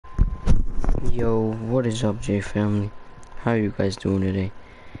Yo, what is up, J family? How are you guys doing today?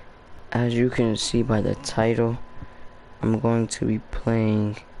 As you can see by the title, I'm going to be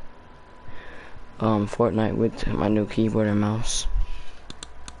playing Fortnite with my new keyboard and mouse.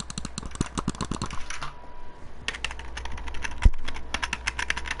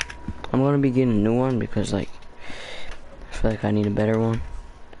 I'm gonna be getting a new one because I feel like I need a better one,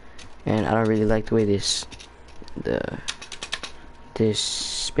 and I don't really like the way this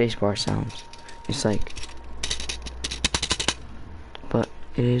spacebar sounds. It's like, but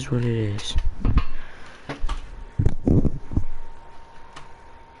it is what it is.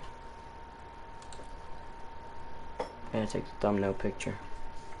 I gotta take the thumbnail picture.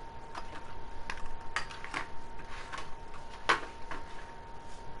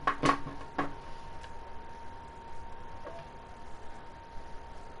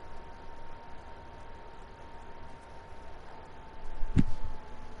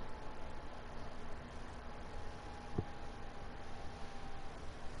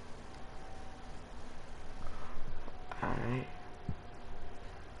 Alright.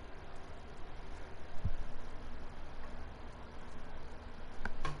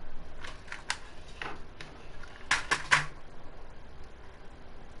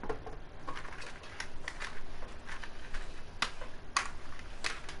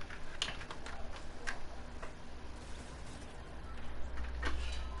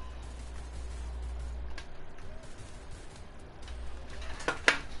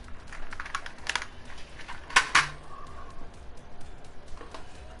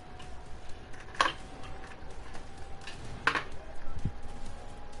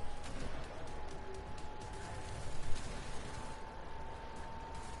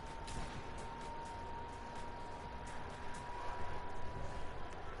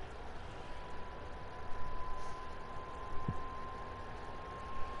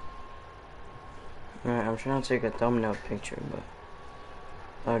 Alright, I'm trying to take a thumbnail picture, but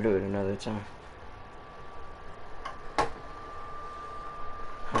I'll do it another time.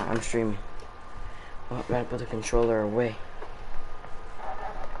 Alright, I'm streaming. Oh, I gotta put the controller away.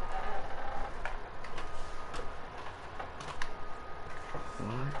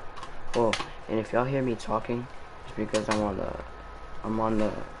 What? Oh, and if y'all hear me talking, it's because I'm on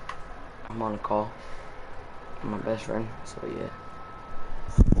a call with my best friend, so yeah.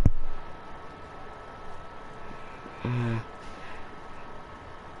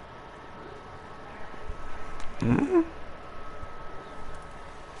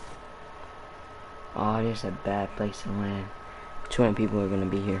 Oh, this is a bad place to land. 200 people are gonna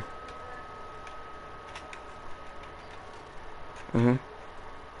be here.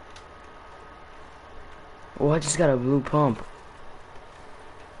 Oh, I just got a blue pump.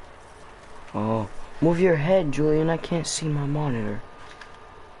 Oh, move your head, Julian. I can't see my monitor.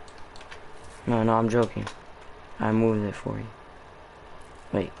 No, I'm joking. I moved it for you.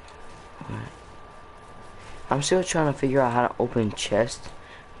 Wait. What? I'm still trying to figure out how to open chest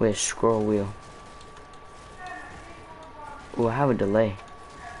with a scroll wheel. Oh, I have a delay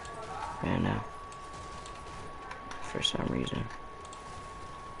right now for some reason.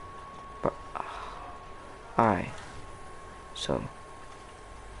 But alright, so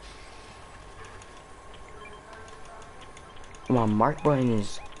my mark button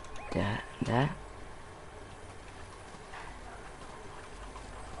is that.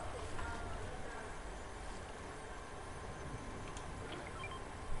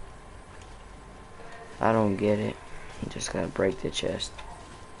 I don't get it. You just gotta break the chest.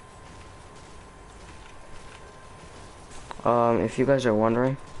 If you guys are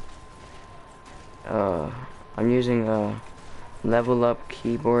wondering, I'm using a level up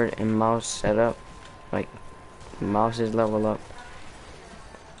keyboard and mouse setup. Like, mouse is level up.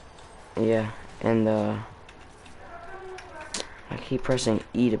 Yeah, and I keep pressing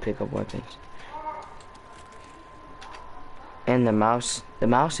E to pick up weapons. And the mouse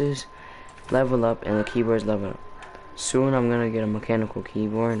is level up and the keyboard is level up. Soon I'm gonna get a mechanical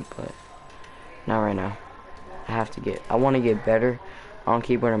keyboard, but not right now. I want to get better on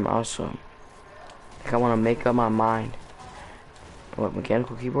keyboard and mouse, so I want to make up my mind. What,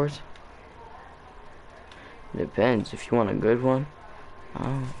 mechanical keyboards? Depends. If you want a good one,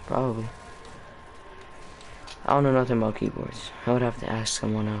 probably. I don't know nothing about keyboards. I would have to ask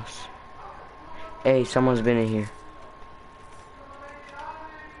someone else. Hey, someone's been in here.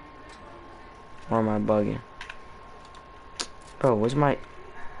 Or am I bugging? Bro, where's my...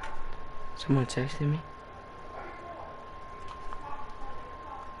 Someone texted me?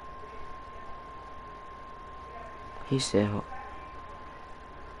 He said...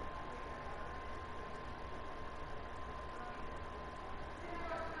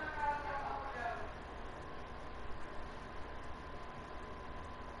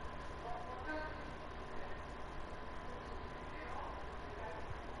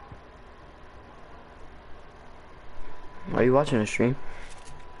 Are you watching the stream?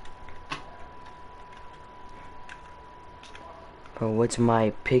 Bro, what's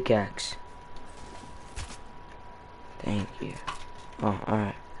my pickaxe? Thank you. Oh,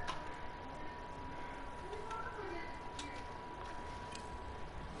 alright.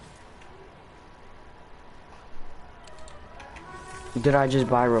 Did I just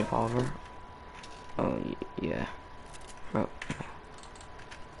buy a revolver? Oh, yeah. Bro.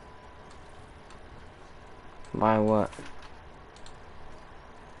 Buy what?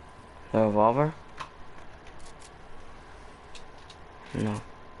 The revolver? No.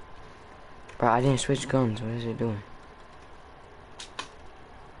 Bro, I didn't switch guns. What is it doing?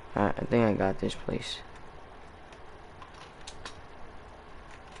 Alright, I think I got this place.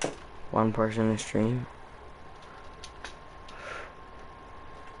 One person to stream.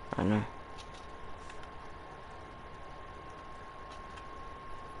 I know.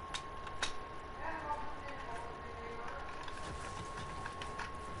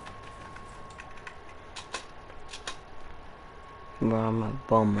 Bro, I'm a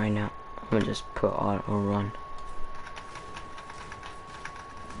bum right now. I'm gonna just put auto run.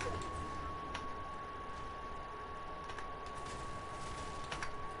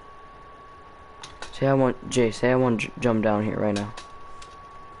 Say I want, Jay, say I want to jump down here right now.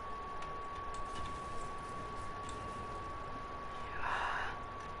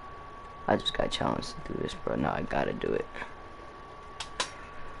 I just got challenged to do this, bro. Now I gotta do it.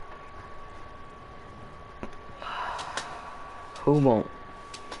 Who won't?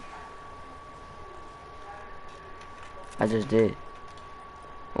 I just did.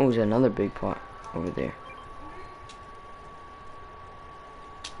 Oh, there's another big pot over there.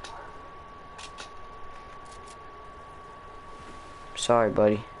 Sorry,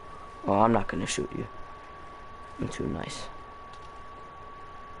 buddy. Oh, I'm not gonna shoot you. I'm too nice.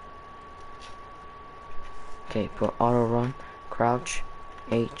 Okay, put auto run, crouch,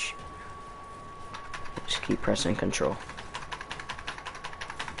 H. Just keep pressing control.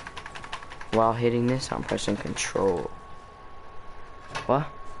 While hitting this, I'm pressing control. What?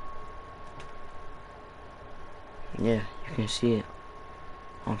 Yeah, you can see it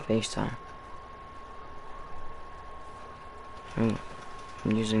on FaceTime. I'm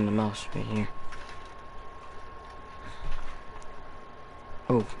using the mouse right here.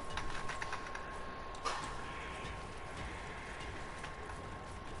 Oh.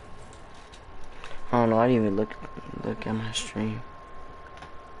 I don't know, I didn't even look at my stream.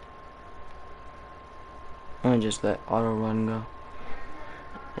 I'm gonna just let auto run go.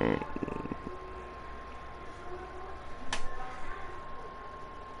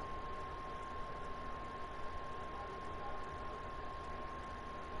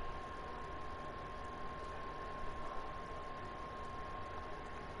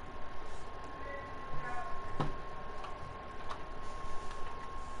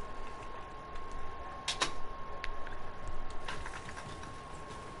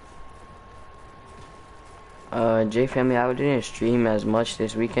 And J family, I didn't stream as much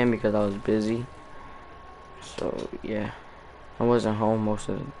this weekend because I was busy. So yeah, I wasn't home most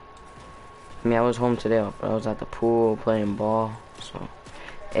of the. I mean, I was home today, but I was at the pool playing ball. So,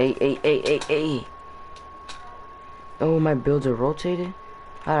 hey. Oh, my builds are rotated.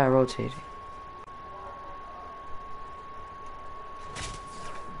 How did I rotate it?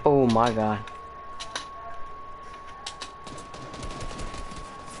 Oh my god.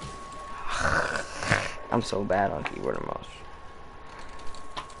 I'm so bad on keyboard and mouse.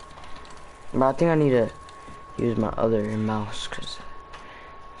 But I think I need to use my other mouse because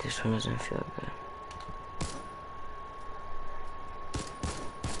this one doesn't feel good.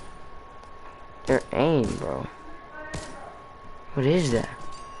 Their aim, bro. What is that?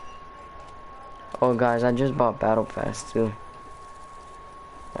 Oh, guys, I just bought Battle Pass too.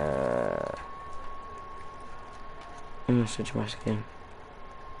 I'm gonna switch my skin.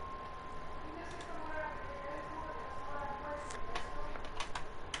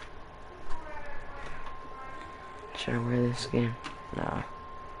 Should I wear this skin? Nah.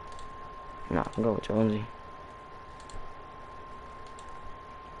 Nah, I'll go with Jonesy.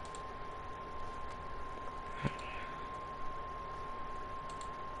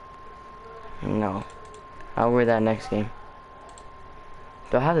 No. I'll wear that next game.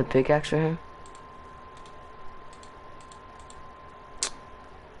 Do I have the pickaxe for him?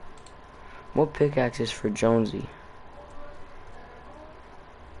 What pickaxe is for Jonesy?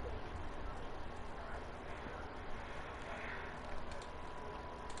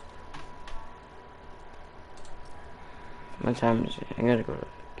 What time is it? I gotta go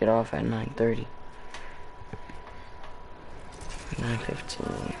get off at 9:30.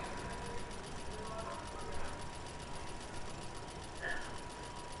 9:15.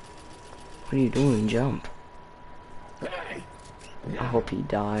 What are you doing? Jump. I hope he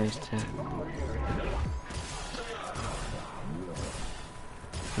dies too.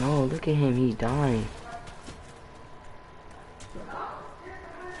 No, look at him, he's dying.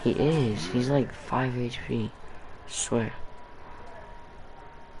 He is. He's like 5 HP. I swear.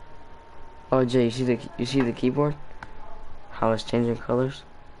 Oh Jay, you see the keyboard? How it's changing colors?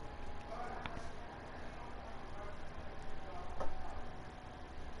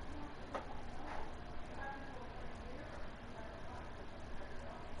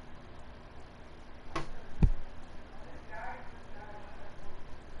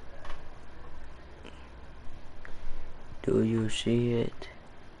 Do you see it?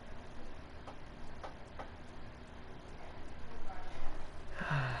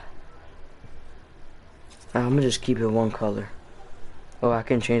 I'm gonna just keep it one color. Oh, I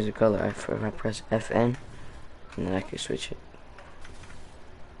can change the color. If I press FN, and then I can switch it.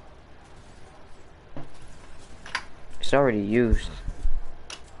 It's already used.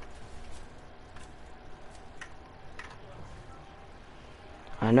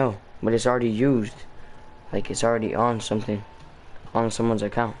 I know, but it's already used. Like it's already on something, on someone's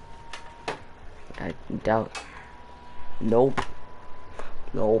account. I doubt. Nope.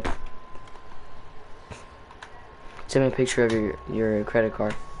 Nope. Send me a picture of your credit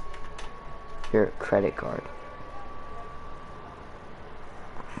card. Your credit card.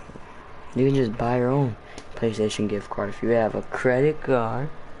 You can just buy your own PlayStation gift card if you have a credit card.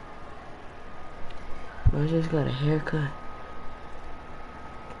 I just got a haircut.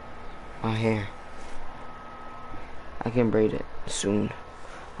 My hair. I can braid it soon.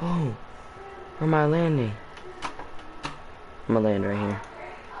 Oh, where am I landing? I'm gonna land right here.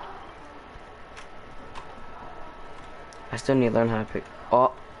 I still need to learn how to pick.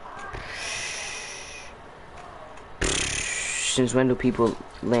 Oh. Since when do people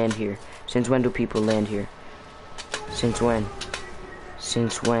land here? Since when do people land here? Since when?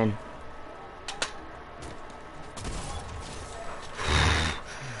 Since when?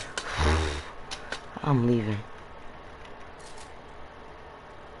 I'm leaving.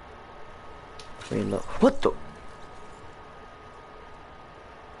 Reload. What the?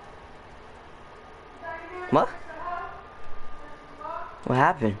 What? What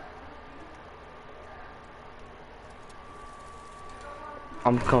happened?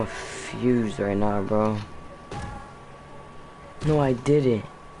 I'm confused right now, bro. No, I didn't.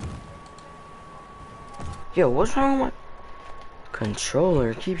 Yo, what's wrong with my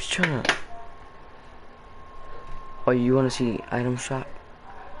controller? It keeps trying to... Oh, you want to see item shop?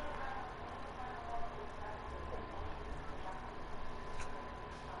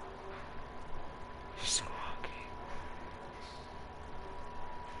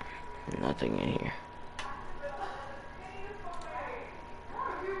 Nothing in here.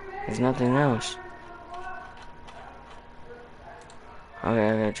 There's nothing else. Okay,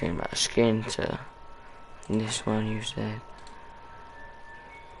 I gotta change my skin to this one you said.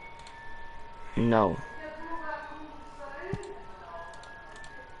 No.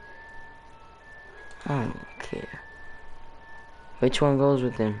 I don't care. Which one goes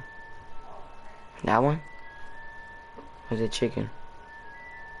with him? That one? Or is it chicken?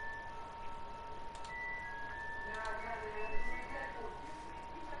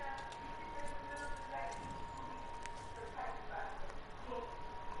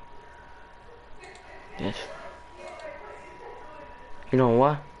 Yes. You know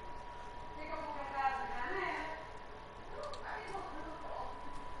what?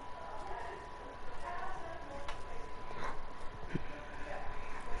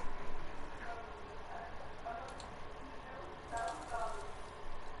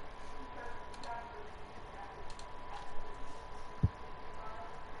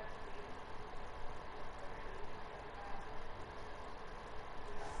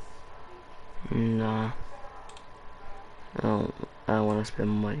 Nah. I don't want to spend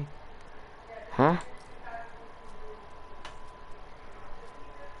money. Huh?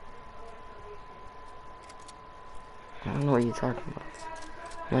 I don't know what you're talking about.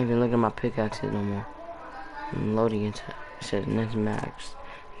 I'm not even looking at my pickaxes no more. I'm loading into it. It says next match.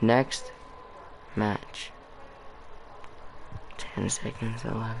 Next match. 10 seconds,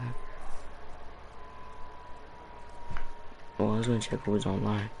 11. Well, I was gonna check who was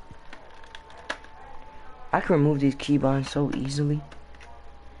online. I can remove these keybinds so easily.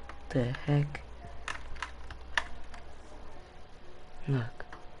 The heck? Look.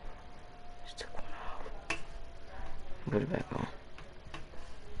 Just took one off. Put it back on.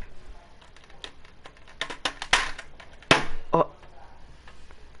 Oh!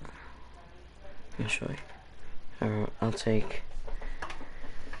 Let me show you. I'll take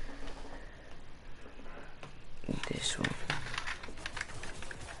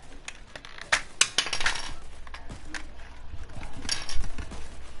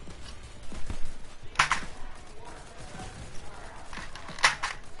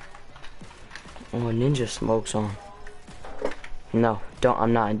Oh, ninja smoke's on. No, don't.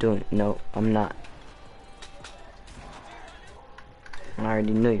 I'm not doing it. No, I'm not. I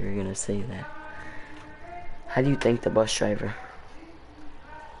already knew you were gonna say that. How do you thank the bus driver?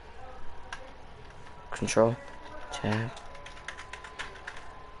 Control, tab,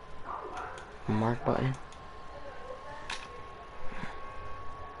 mark button.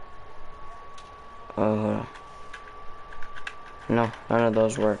 Oh, hold on. No, none of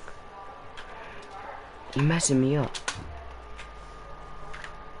those work. You're messing me up.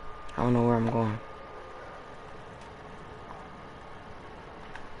 I don't know where I'm going.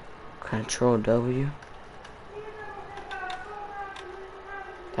 Control W.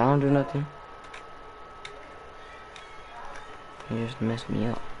 That don't do nothing. You just messed me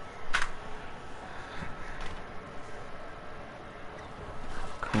up.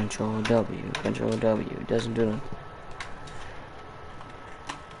 Control W. Control W. Doesn't do nothing.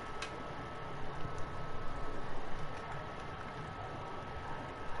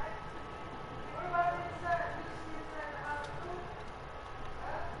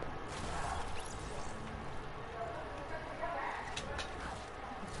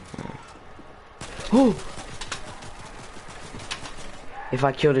 Oh! If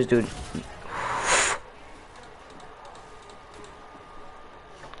I kill this dude,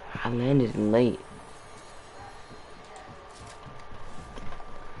 I landed late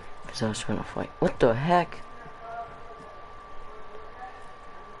because I was trying to fight. What the heck?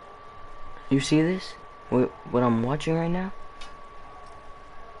 You see this? What I'm watching right now?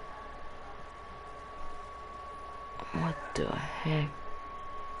 What the heck?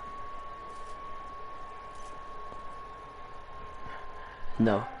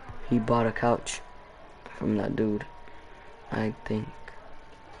 No, he bought a couch from that dude, I think.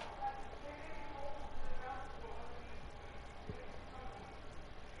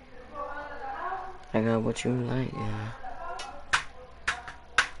 I got what you like, yeah.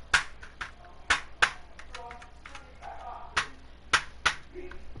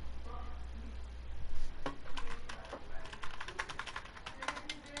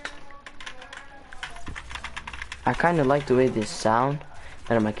 I kind of like the way this sound,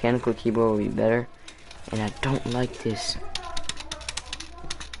 that a mechanical keyboard would be better, and I don't like this.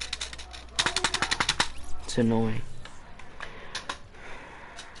 It's annoying.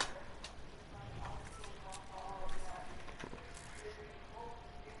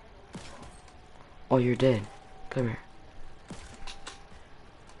 Oh, you're dead. Come here.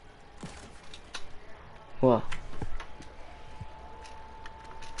 What?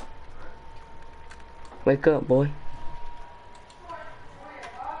 Wake up, boy.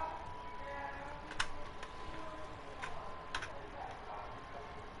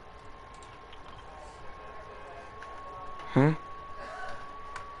 Huh?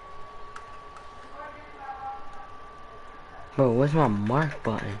 Bro, where's my mark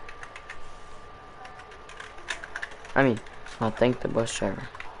button? I mean, I'll thank the bus driver.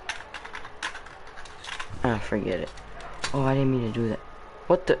 Ah, forget it. Oh, I didn't mean to do that.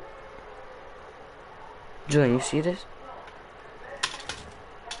 What the? Julian, you see this?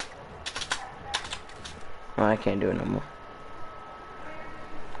 Oh, I can't do it no more.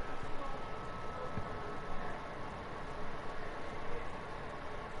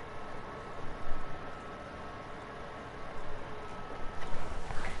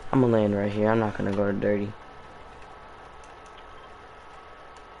 I'm gonna land right here. I'm not gonna go to dirty.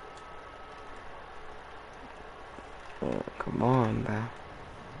 Oh, come on, bro.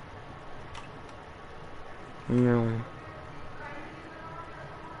 No.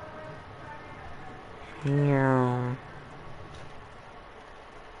 No.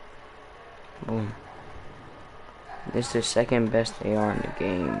 Boom. This is the second best AR in the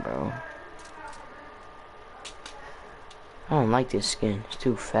game, bro. I don't like this skin. It's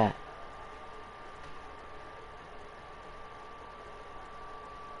too fat.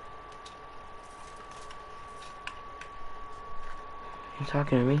 You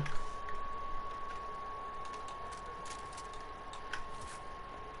talking to me?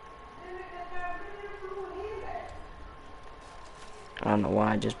 I don't know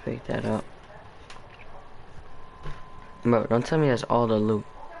why I just picked that up. Bro, don't tell me that's all the loot.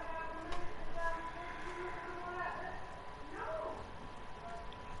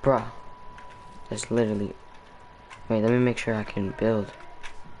 Bruh. That's literally... Wait, let me make sure I can build.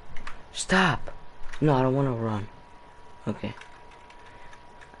 Stop! No, I don't want to run. Okay.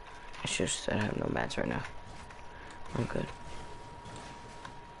 It's just I have no mats right now. I'm good.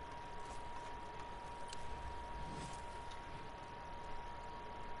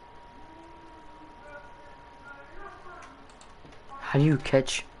 How do you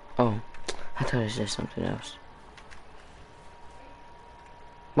catch... Oh. I thought it said something else.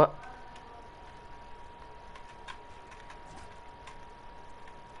 What?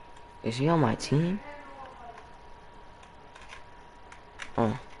 Is he on my team?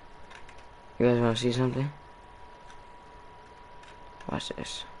 Oh. You guys want to see something? Watch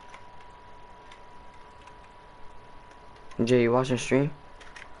this. Jay, you watching stream?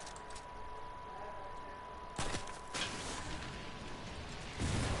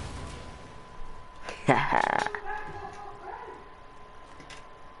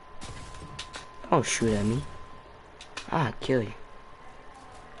 Don't shoot at me. I'll kill you.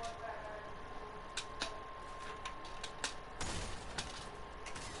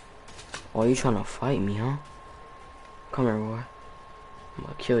 Oh, you trying to fight me, huh? Come here, boy. I'm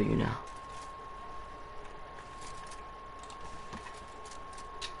gonna kill you now.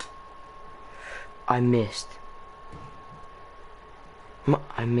 I missed.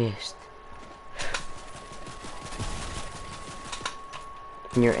 I missed.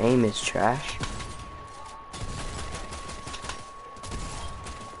 And your aim is trash.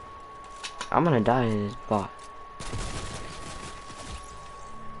 I'm gonna die to this bot.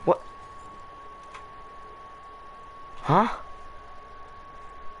 What? Huh?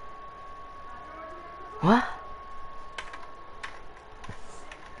 What?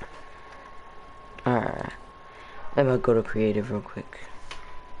 Alright. I'm gonna go to creative real quick.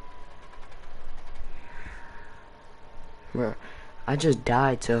 Bro, I just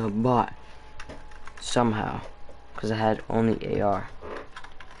died to a bot. Somehow. Because I had only AR.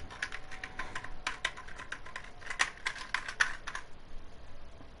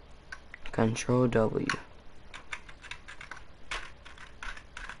 Control W.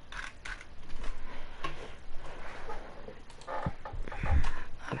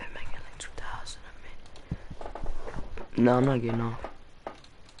 I've been making like 2,000 a minute. No, I'm not getting off.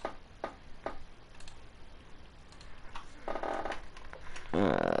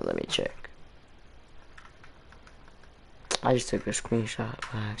 Let me check. I just took a screenshot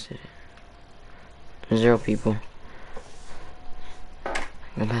by accident. 0 people.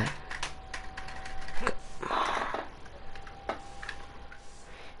 Go back.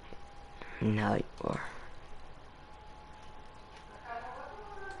 Now you are.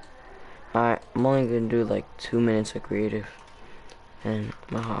 Alright, I'm only gonna do like 2 minutes of creative. And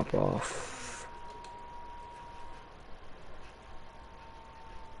I'm gonna hop off.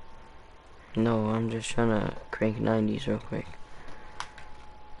 No, I'm just trying to crank 90s real quick.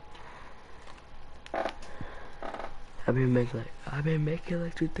 I've been making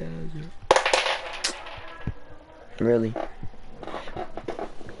like 2,000. Really?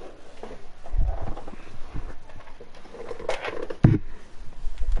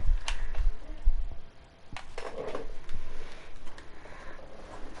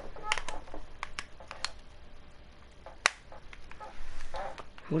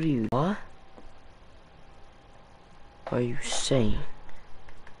 What are you saying?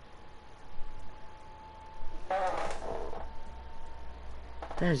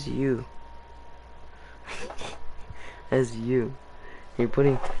 That's you. That's you. You're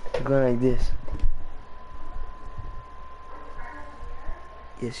going like this.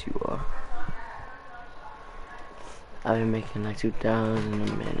 Yes, you are. I've been making like 2,000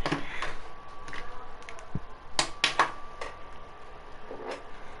 a minute.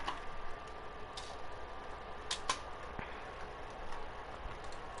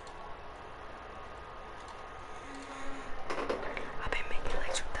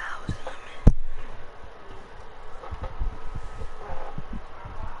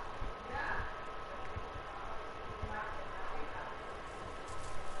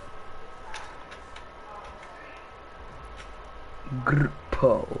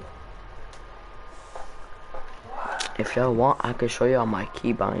 Grupo. If y'all want, I could show y'all my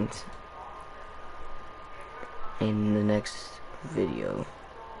keybinds in the next video.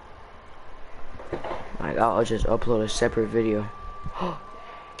 Like, I'll just upload a separate video. No,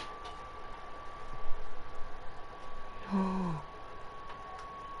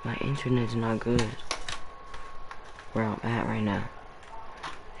 my internet's not good where I'm at right now,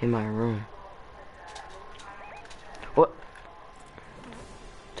 in my room. What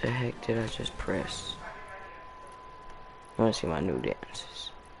the heck did I just press? I want to see my new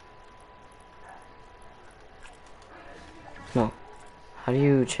dances. No. How do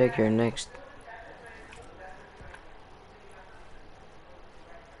you check your next?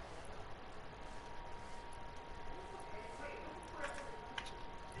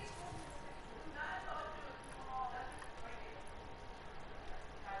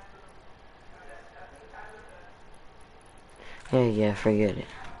 Yeah, forget it.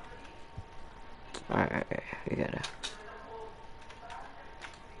 Alright, we gotta.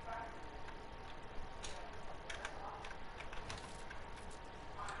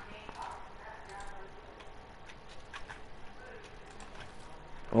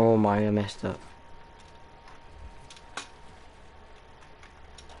 Oh my, I messed up.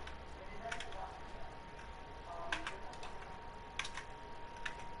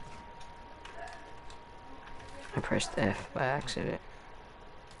 I pressed F by accident.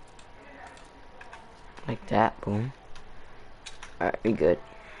 Like that, boom. Alright, we good.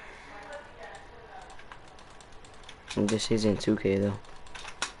 This isn't 2K though.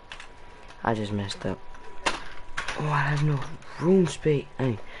 I just messed up. Oh, I have no room space. I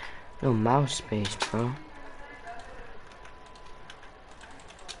mean, no mouse space, bro.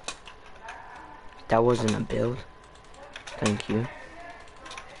 That wasn't a build. Thank you.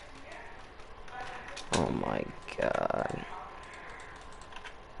 Oh my god.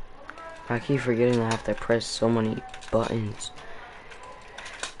 I keep forgetting I have to press so many buttons.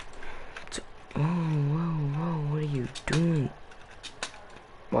 Oh, whoa, what are you doing?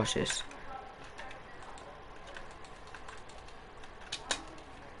 Watch this.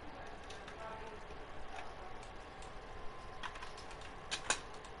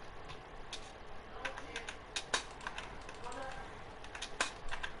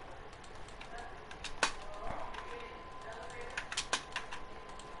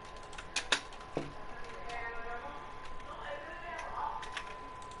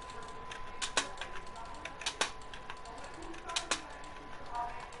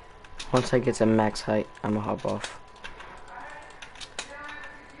 Once I get to max height, I'ma hop off.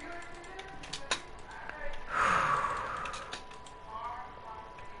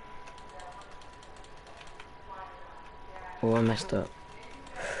 Oh, I messed up.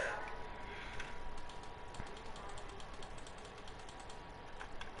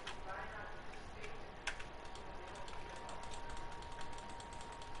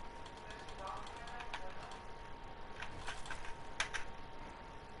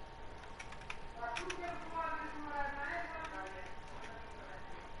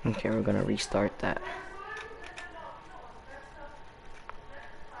 Okay, we're gonna restart that.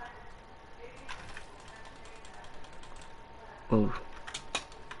 Ooh.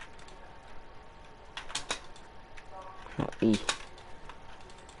 No, E.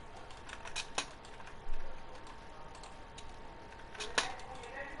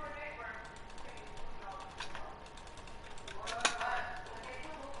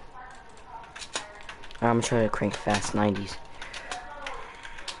 I'm gonna try to crank fast 90s.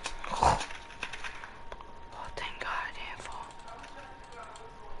 Oh, thank God I didn't fall.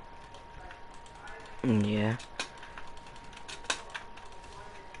 Yeah.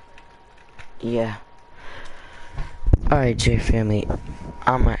 Yeah. Alright, J family.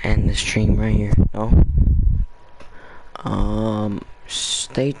 I'm gonna end the stream right here. No?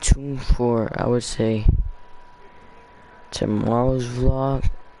 Stay tuned for, I would say, tomorrow's vlog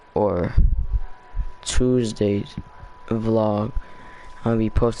or Tuesday's vlog. I'm gonna be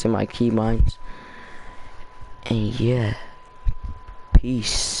posting my keybinds. And yeah,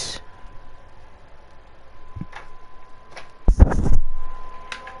 peace.